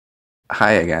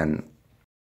Hi again.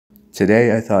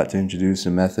 Today I thought to introduce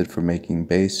a method for making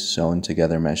base sewn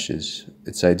together meshes.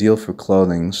 It's ideal for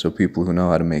clothing, so people who know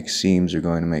how to make seams are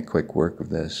going to make quick work of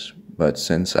this. But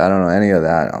since I don't know any of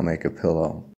that, I'll make a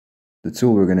pillow. The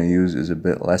tool we're going to use is a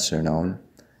bit lesser known.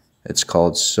 It's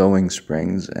called sewing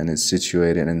springs and is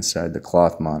situated inside the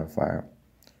cloth modifier.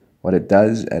 What it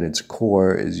does at its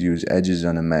core is use edges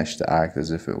on a mesh to act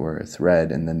as if it were a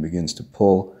thread and then begins to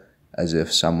pull as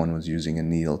if someone was using a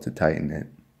needle to tighten it.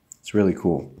 It's really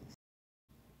cool.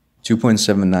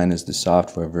 2.79 is the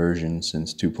software version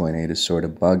since 2.8 is sort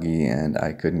of buggy and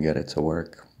I couldn't get it to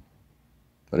work.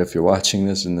 But if you're watching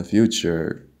this in the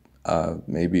future,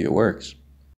 maybe it works.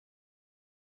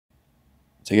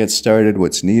 To get started,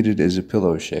 what's needed is a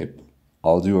pillow shape.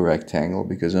 I'll do a rectangle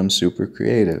because I'm super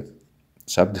creative.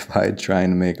 Subdivide trying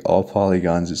to make all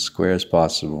polygons as square as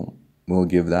possible. We'll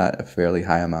give that a fairly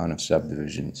high amount of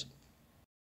subdivisions.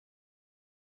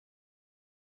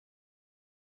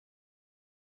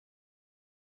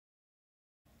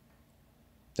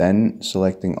 Then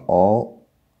selecting all,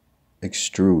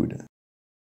 extrude.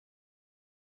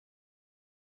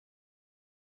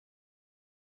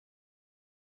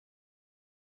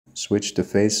 Switch to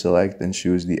face select and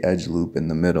choose the edge loop in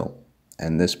the middle.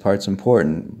 And this part's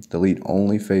important, delete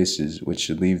only faces, which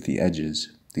should leave the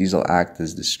edges. These will act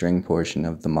as the string portion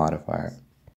of the modifier.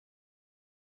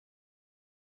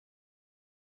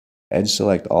 Edge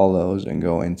select all those and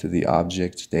go into the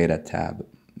Object Data tab.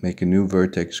 Make a new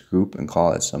vertex group and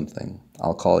call it something.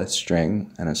 I'll call it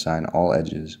string and assign all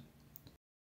edges.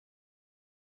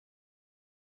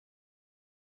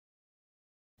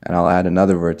 And I'll add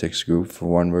another vertex group for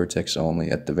one vertex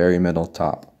only at the very middle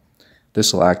top.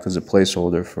 This will act as a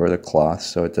placeholder for the cloth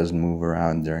so it doesn't move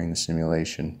around during the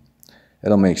simulation.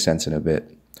 It'll make sense in a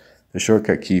bit. The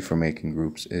shortcut key for making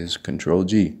groups is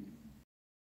Ctrl-G.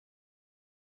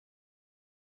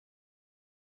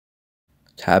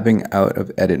 Tabbing out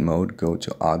of edit mode, go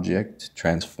to Object,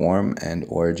 Transform, and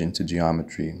Origin to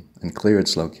Geometry, and clear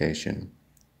its location.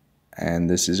 And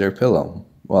this is our pillow.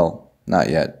 Well,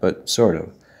 not yet, but sort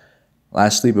of.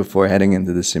 Lastly, before heading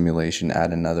into the simulation,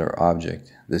 add another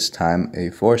object, this time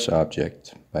a force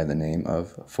object by the name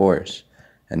of force,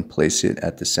 and place it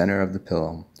at the center of the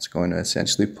pillow. It's going to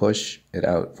essentially push it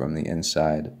out from the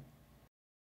inside.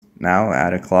 Now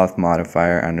add a cloth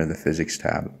modifier under the physics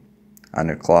tab.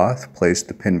 Under cloth, place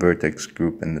the pin vertex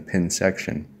group in the pin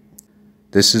section.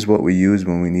 This is what we use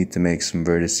when we need to make some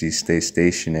vertices stay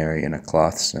stationary in a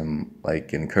cloth sim,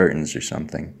 like in curtains or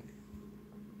something.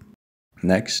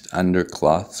 Next, under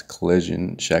Cloth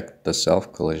Collision, check the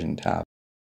Self Collision tab.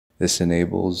 This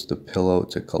enables the pillow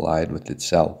to collide with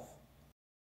itself.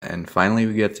 And finally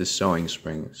we get to sewing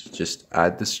springs. Just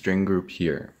add the string group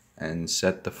here and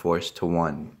set the force to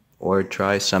 1, or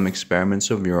try some experiments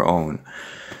of your own,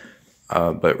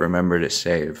 but remember to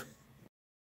save.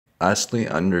 Lastly,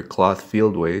 under Cloth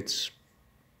Field Weights,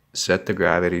 set the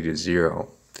gravity to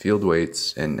 0. Field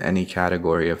weights in any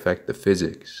category affect the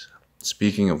physics.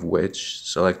 Speaking of which,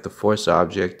 select the force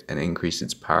object and increase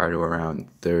its power to around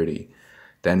 30.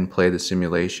 Then play the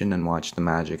simulation and watch the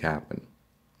magic happen.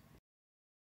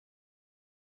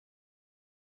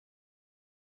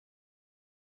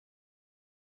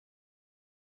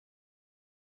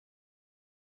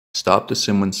 Stop the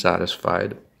sim when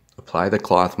satisfied, apply the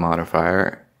cloth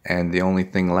modifier, and the only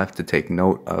thing left to take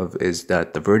note of is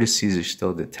that the vertices are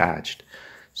still detached.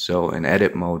 So in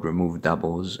edit mode, remove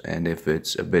doubles, and if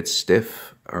it's a bit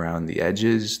stiff around the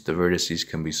edges, the vertices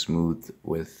can be smoothed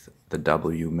with the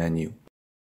W menu.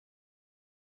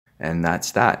 And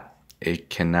that's that. It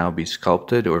can now be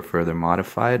sculpted or further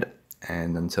modified,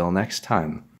 and until next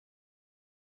time.